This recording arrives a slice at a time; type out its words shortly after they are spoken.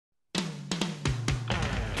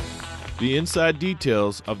the inside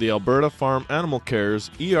details of the Alberta Farm Animal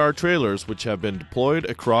Care's ER trailers, which have been deployed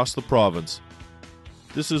across the province.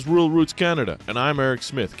 This is Rural Roots Canada, and I'm Eric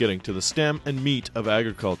Smith, getting to the stem and meat of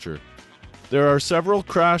agriculture. There are several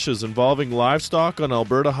crashes involving livestock on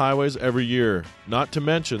Alberta highways every year, not to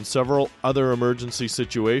mention several other emergency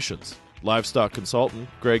situations. Livestock consultant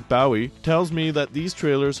Greg Bowie tells me that these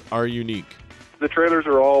trailers are unique. The trailers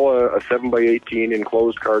are all a 7x18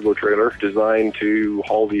 enclosed cargo trailer designed to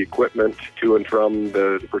haul the equipment to and from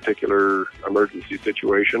the particular emergency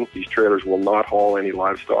situation. These trailers will not haul any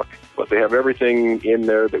livestock, but they have everything in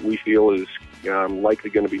there that we feel is likely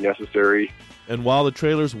going to be necessary. And while the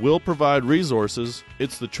trailers will provide resources,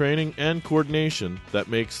 it's the training and coordination that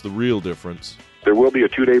makes the real difference. There will be a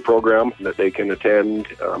 2-day program that they can attend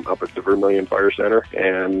up at the Vermilion Fire Center,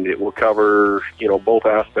 and it will cover, both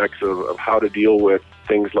aspects of how to deal with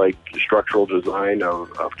things like structural design of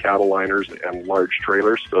cattle liners and large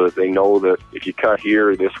trailers, so that they know that if you cut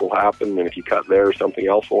here, this will happen, and if you cut there, something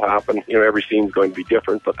else will happen. Every scene's going to be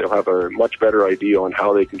different, but they'll have a much better idea on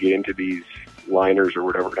how they can get into these liners or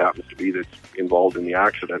whatever it happens to be that's involved in the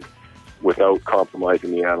accident without compromising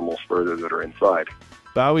the animals further that are inside.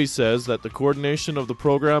 Bowie says that the coordination of the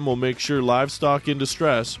program will make sure livestock in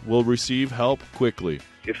distress will receive help quickly.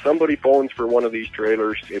 If somebody phones for one of these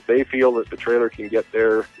trailers, if they feel that the trailer can get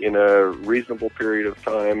there in a reasonable period of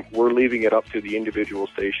time, we're leaving it up to the individual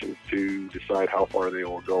stations to decide how far they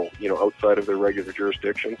will go, outside of their regular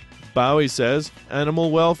jurisdiction. Bowie says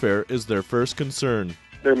animal welfare is their first concern.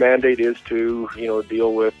 Their mandate is to,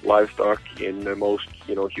 deal with livestock in the most,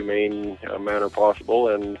 humane manner possible.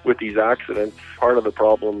 And with these accidents, part of the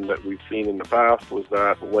problem that we've seen in the past was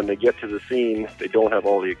that when they get to the scene, they don't have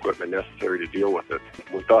all the equipment necessary to deal with it.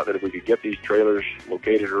 We thought that if we could get these trailers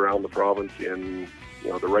located around the province in,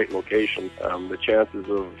 the right location, the chances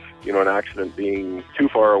of, an accident being too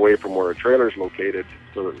far away from where a trailer is located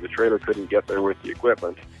so that the trailer couldn't get there with the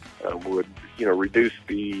equipment would, reduce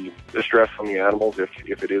the stress on the animals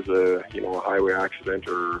if it is a highway accident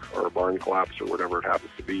or a barn collapse or whatever it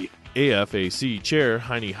happens to be. AFAC Chair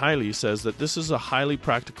Heini Hiley says that this is a highly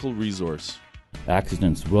practical resource.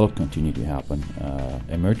 Accidents will continue to happen.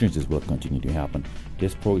 Emergencies will continue to happen.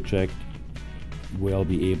 This project will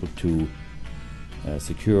be able to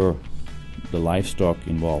secure the livestock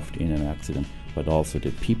involved in an accident, but also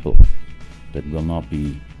the people that will not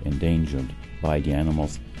be endangered by the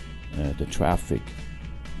animals, the traffic,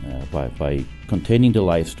 by containing the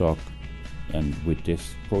livestock. And with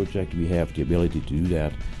this project we have the ability to do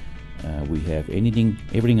that. We have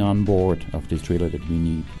everything on board of this trailer that we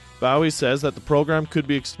need. Bowie says that the program could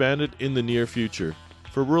be expanded in the near future.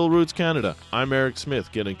 For Rural Roots Canada, I'm Eric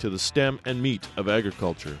Smith, getting to the stem and meat of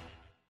agriculture.